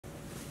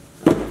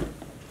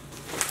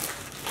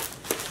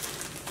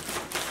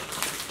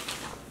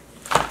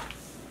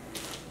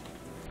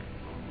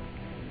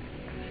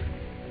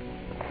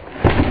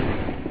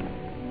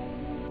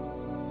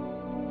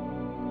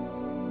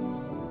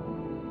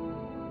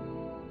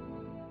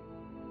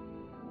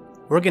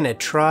we're going to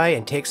try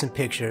and take some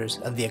pictures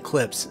of the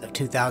eclipse of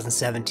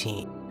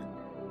 2017.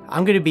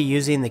 I'm going to be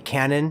using the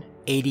Canon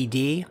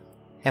 80D,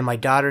 and my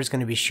daughter is going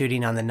to be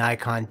shooting on the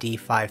Nikon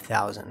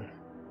D5000.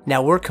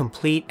 Now, we're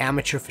complete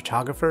amateur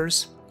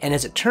photographers, and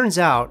as it turns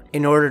out,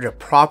 in order to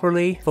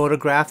properly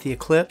photograph the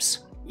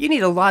eclipse, you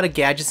need a lot of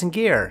gadgets and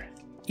gear.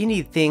 You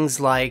need things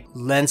like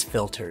lens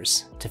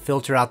filters to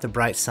filter out the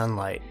bright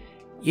sunlight.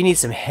 You need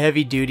some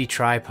heavy-duty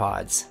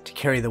tripods to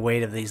carry the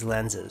weight of these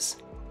lenses.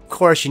 Of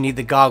course, you need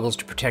the goggles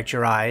to protect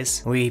your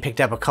eyes. We picked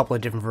up a couple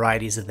of different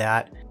varieties of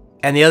that.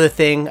 And the other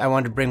thing I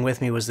wanted to bring with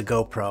me was the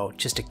GoPro,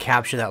 just to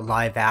capture that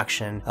live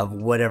action of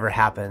whatever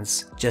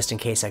happens, just in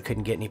case I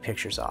couldn't get any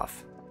pictures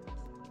off.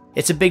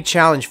 It's a big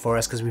challenge for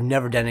us because we've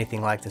never done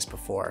anything like this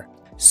before.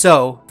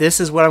 So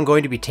this is what I'm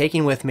going to be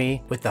taking with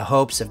me with the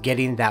hopes of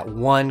getting that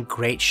one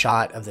great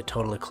shot of the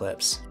total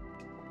eclipse.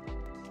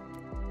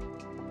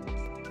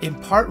 In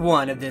part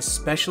 1 of this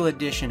special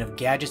edition of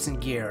Gadgets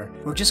and Gear,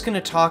 we're just going to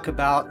talk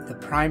about the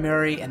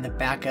primary and the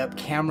backup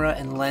camera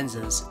and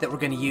lenses that we're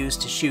going to use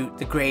to shoot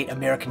the great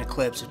American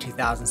eclipse of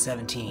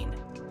 2017.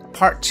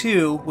 Part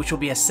 2, which will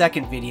be a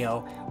second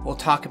video, will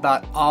talk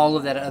about all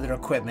of that other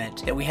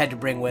equipment that we had to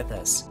bring with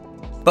us.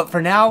 But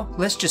for now,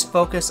 let's just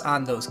focus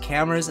on those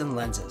cameras and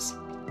lenses.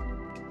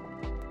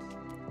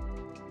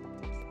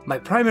 My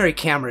primary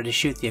camera to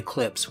shoot the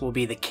eclipse will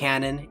be the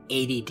Canon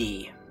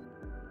 80D.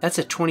 That's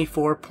a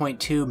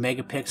 24.2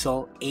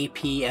 megapixel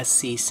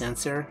APS-C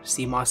sensor,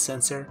 CMOS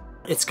sensor.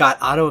 It's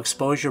got auto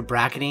exposure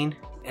bracketing,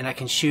 and I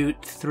can shoot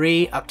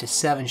 3 up to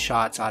 7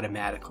 shots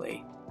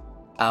automatically.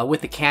 With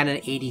the Canon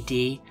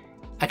 80D,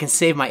 I can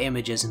save my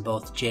images in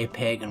both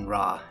JPEG and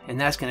RAW, and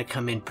that's going to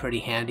come in pretty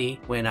handy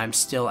when I'm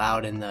still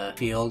out in the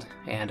field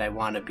and I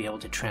want to be able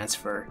to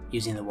transfer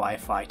using the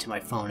Wi-Fi to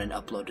my phone and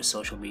upload to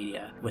social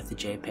media with the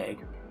JPEG.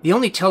 The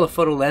only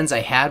telephoto lens I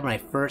had when I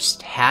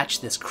first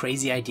hatched this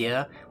crazy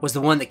idea was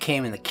the one that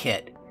came in the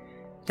kit.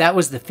 That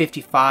was the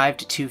 55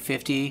 to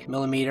 250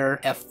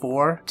 millimeter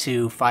f4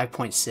 to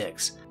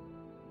 5.6.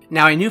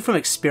 Now, I knew from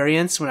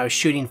experience when I was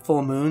shooting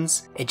full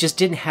moons, it just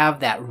didn't have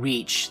that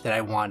reach that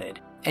I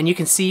wanted. And you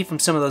can see from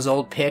some of those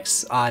old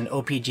pics on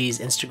OPG's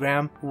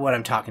Instagram what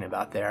I'm talking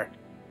about there.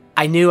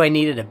 I knew I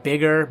needed a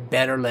bigger,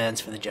 better lens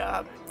for the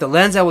job. The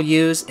lens I will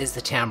use is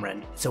the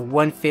Tamron. It's a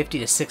 150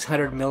 to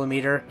 600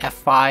 millimeter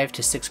f5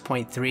 to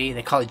 6.3.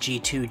 They call it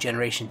G2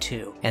 Generation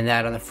 2. And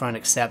that on the front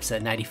accepts a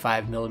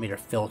 95 millimeter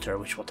filter,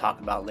 which we'll talk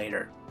about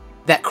later.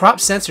 That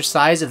crop sensor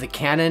size of the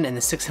Canon and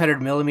the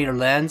 600 millimeter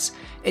lens,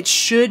 it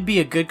should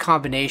be a good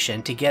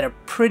combination to get a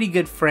pretty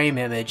good frame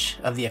image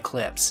of the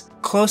eclipse.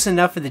 Close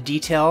enough for the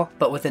detail,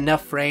 but with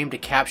enough frame to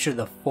capture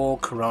the full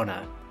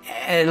corona.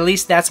 And at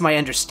least that's my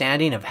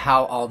understanding of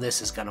how all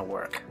this is going to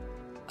work.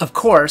 Of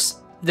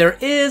course, there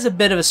is a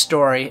bit of a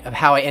story of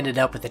how I ended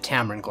up with the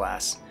Tamron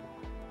glass.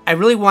 I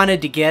really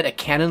wanted to get a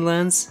Canon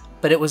lens,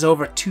 but it was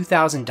over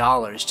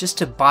 $2,000 just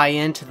to buy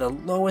into the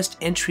lowest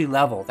entry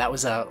level. That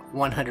was a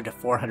 100 to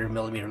 400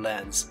 millimeter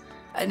lens.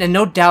 And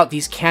no doubt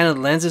these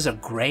Canon lenses are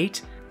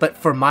great, but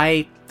for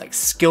my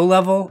skill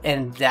level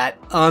and that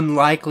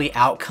unlikely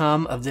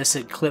outcome of this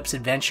eclipse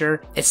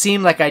adventure, it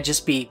seemed like I'd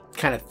just be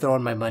kind of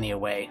throwing my money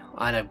away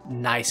on a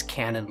nice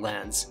Canon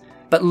lens.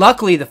 But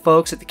luckily, the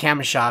folks at the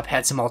camera shop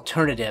had some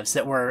alternatives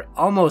that were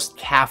almost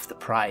half the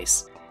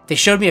price. They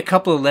showed me a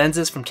couple of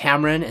lenses from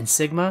Tamron and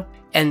Sigma,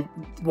 and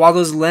while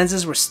those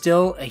lenses were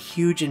still a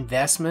huge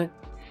investment,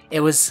 it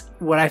was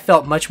what I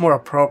felt much more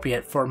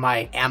appropriate for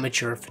my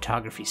amateur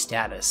photography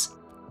status.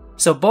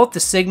 So both the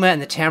Sigma and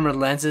the Tamron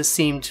lenses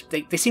seemed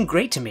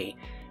great to me.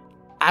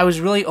 I was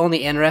really only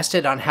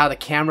interested on how the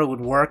camera would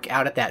work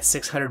out at that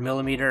 600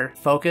 millimeter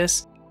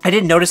focus. I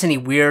didn't notice any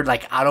weird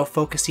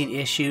autofocusing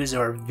issues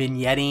or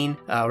vignetting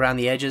around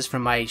the edges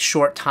from my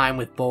short time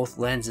with both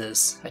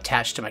lenses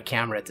attached to my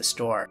camera at the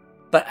store.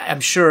 But I'm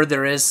sure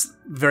there is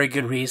very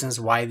good reasons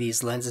why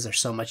these lenses are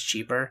so much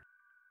cheaper.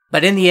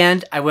 But in the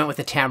end, I went with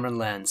the Tamron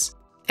lens.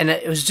 And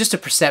it was just a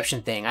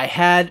perception thing. I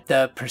had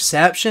the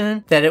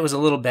perception that it was a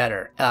little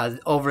better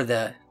over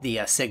the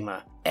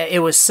Sigma.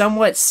 It was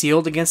somewhat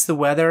sealed against the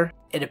weather.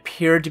 It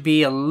appeared to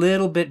be a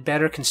little bit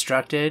better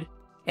constructed.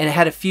 And it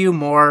had a few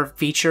more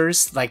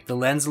features like the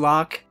lens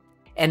lock.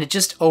 And it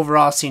just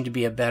overall seemed to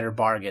be a better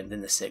bargain than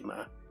the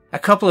Sigma. A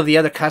couple of the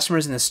other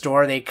customers in the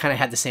store, they kind of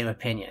had the same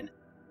opinion.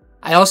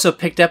 I also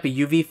picked up a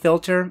UV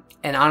filter,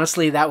 and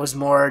honestly that was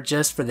more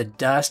just for the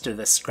dust or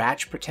the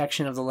scratch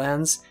protection of the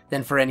lens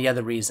than for any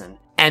other reason.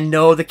 And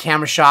no, the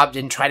camera shop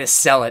didn't try to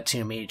sell it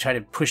to me, try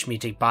to push me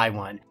to buy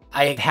one.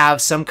 I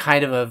have some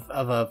kind of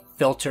a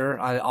filter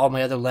on all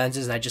my other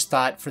lenses, and I just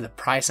thought for the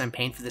price I'm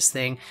paying for this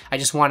thing, I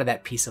just wanted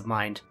that peace of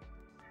mind.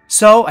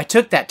 So I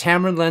took that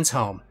Tamron lens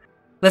home.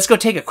 Let's go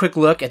take a quick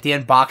look at the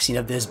unboxing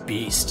of this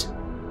beast.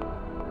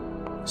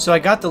 So I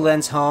got the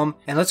lens home,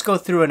 and let's go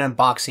through an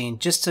unboxing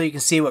just so you can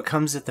see what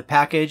comes with the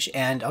package,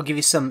 and I'll give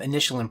you some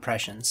initial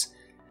impressions.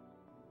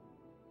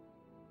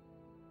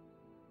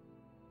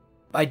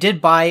 I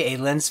did buy a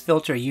lens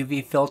filter, a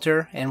UV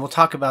filter, and we'll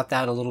talk about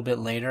that a little bit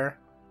later.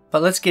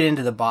 But let's get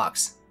into the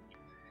box.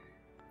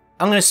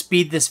 I'm going to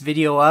speed this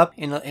video up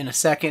in a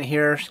second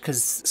here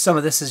because some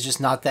of this is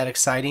just not that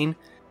exciting.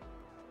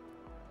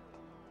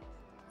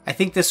 I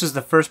think this was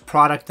the first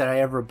product that I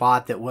ever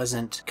bought that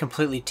wasn't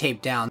completely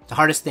taped down. The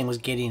hardest thing was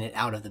getting it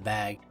out of the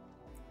bag.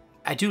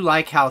 I do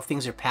like how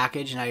things are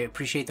packaged and I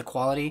appreciate the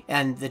quality,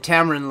 and the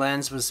Tamron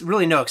lens was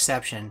really no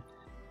exception.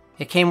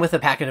 It came with a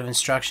packet of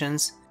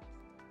instructions,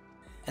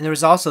 and there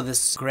was also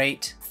this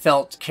great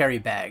felt carry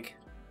bag.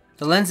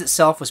 The lens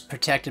itself was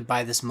protected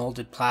by this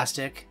molded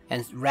plastic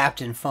and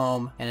wrapped in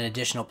foam and an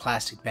additional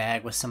plastic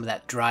bag with some of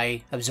that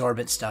dry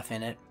absorbent stuff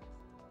in it.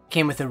 It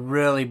came with a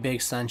really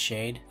big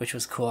sunshade, which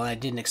was cool, and I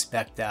didn't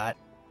expect that.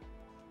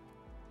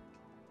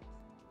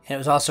 And it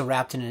was also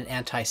wrapped in an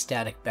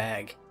anti-static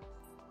bag.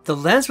 The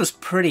lens was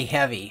pretty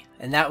heavy,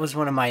 and that was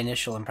one of my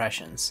initial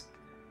impressions.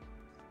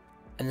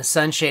 And the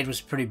sunshade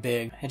was pretty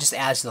big. It just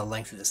adds to the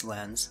length of this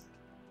lens.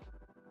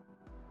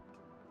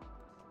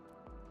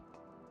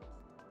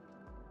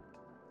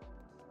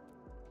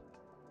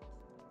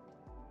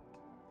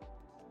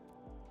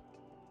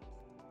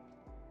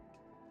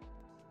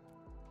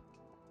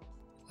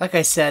 Like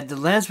I said, the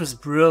lens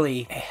was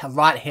really a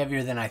lot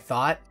heavier than I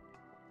thought.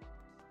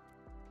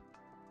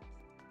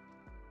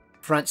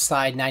 Front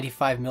side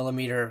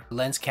 95mm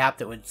lens cap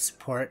that would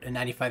support a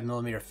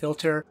 95mm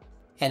filter,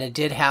 and it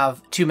did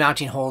have 2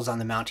 mounting holes on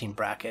the mounting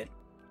bracket.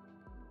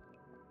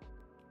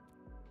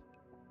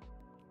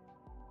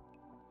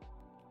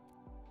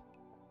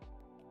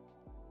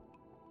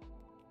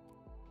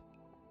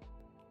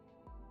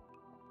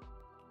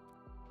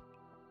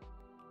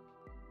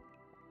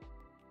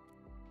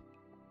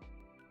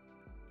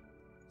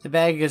 The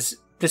bag is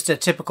just a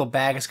typical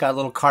bag. It's got a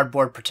little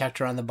cardboard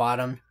protector on the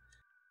bottom.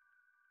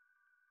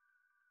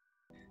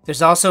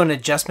 There's also an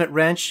adjustment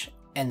wrench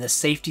and the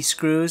safety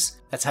screws.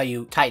 That's how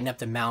you tighten up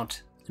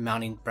the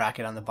mounting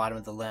bracket on the bottom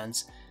of the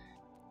lens.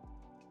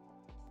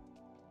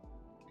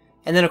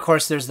 And then of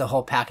course there's the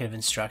whole packet of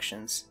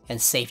instructions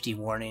and safety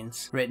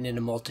warnings written in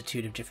a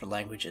multitude of different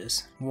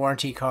languages.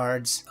 Warranty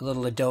cards, a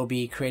little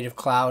Adobe Creative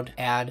Cloud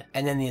ad,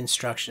 and then the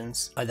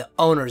instructions are the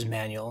owner's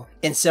manual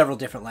in several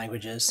different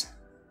languages.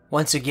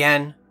 Once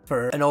again,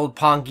 for an Old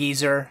Pong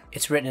Geezer,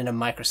 it's written in a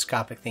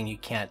microscopic thing you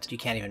can't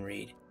even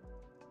read.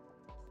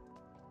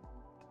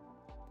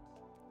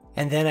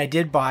 And then I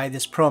did buy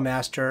this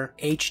ProMaster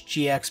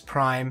HGX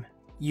Prime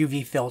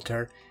UV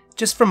filter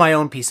just for my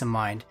own peace of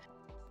mind.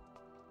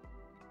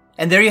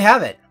 And there you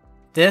have it.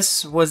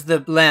 This was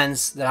the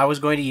lens that I was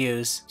going to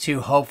use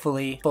to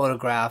hopefully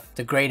photograph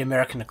the great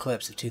American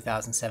eclipse of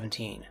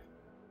 2017.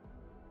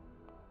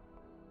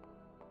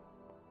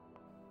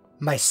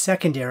 My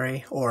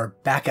secondary or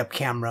backup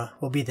camera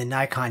will be the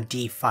Nikon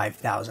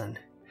D5000.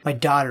 My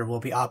daughter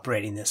will be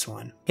operating this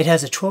one. It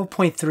has a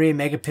 12.3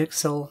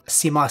 megapixel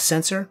CMOS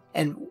sensor,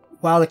 and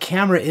while the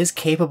camera is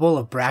capable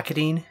of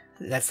bracketing,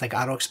 that's like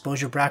auto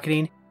exposure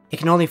bracketing, it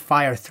can only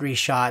fire 3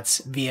 shots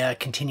via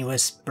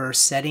continuous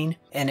burst setting,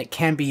 and it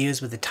can be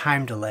used with a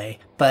time delay.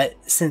 But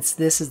since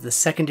this is the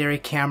secondary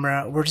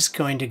camera, we're just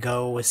going to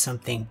go with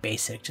something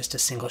basic, just a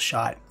single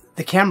shot.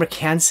 The camera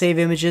can save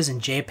images in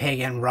JPEG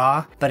and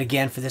RAW, but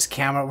again, for this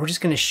camera, we're just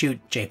going to shoot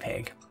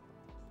JPEG.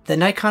 The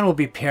Nikon will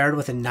be paired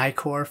with a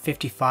Nikor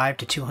 55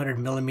 to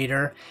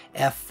 200mm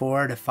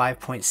f4 to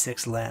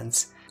 5.6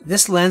 lens.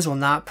 This lens will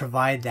not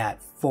provide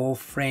that full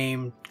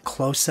frame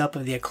close-up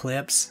of the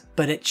eclipse,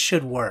 but it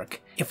should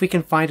work. If we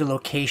can find a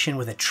location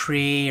with a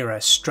tree or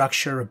a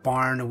structure, a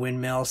barn, a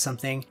windmill,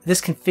 something,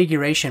 this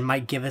configuration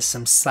might give us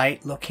some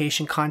site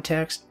location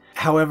context.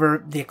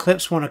 However, the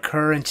eclipse won't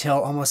occur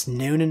until almost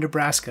noon in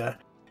Nebraska,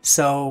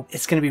 so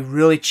it's going to be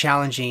really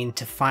challenging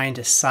to find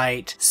a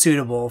site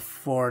suitable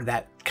for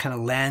that kind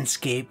of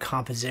landscape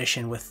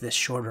composition with this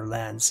shorter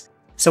lens.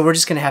 So we're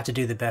just going to have to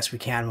do the best we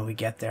can when we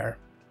get there.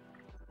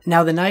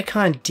 Now, the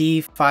Nikon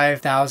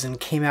D5000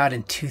 came out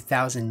in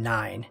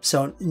 2009,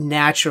 so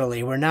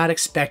naturally we're not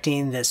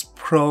expecting this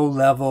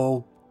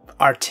pro-level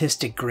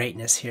artistic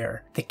greatness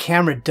here. The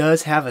camera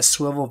does have a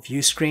swivel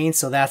view screen,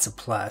 so that's a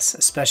plus,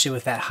 especially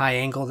with that high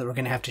angle that we're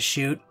going to have to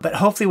shoot, but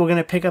hopefully we're going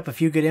to pick up a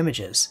few good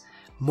images.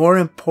 More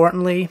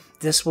importantly,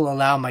 this will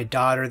allow my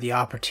daughter the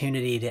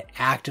opportunity to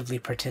actively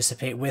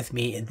participate with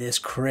me in this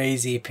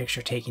crazy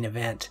picture-taking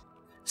event.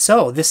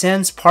 So, this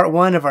ends part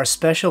 1 of our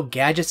special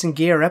Gadgets and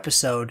Gear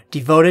episode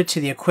devoted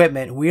to the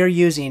equipment we are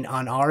using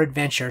on our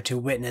adventure to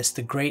witness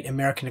the great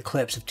American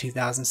eclipse of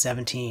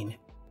 2017.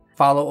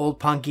 Follow Old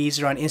Pong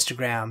Geezer on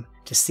Instagram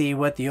to see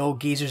what the old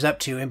geezer's up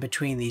to in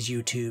between these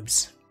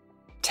YouTubes.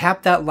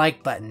 Tap that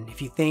like button if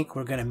you think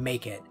we're going to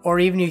make it, or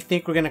even if you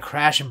think we're going to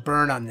crash and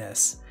burn on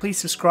this. Please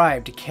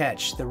subscribe to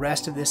catch the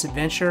rest of this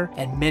adventure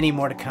and many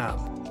more to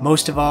come.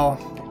 Most of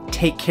all,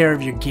 take care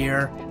of your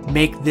gear,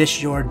 make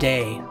this your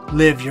day,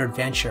 live your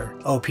adventure.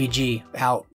 OPG, out.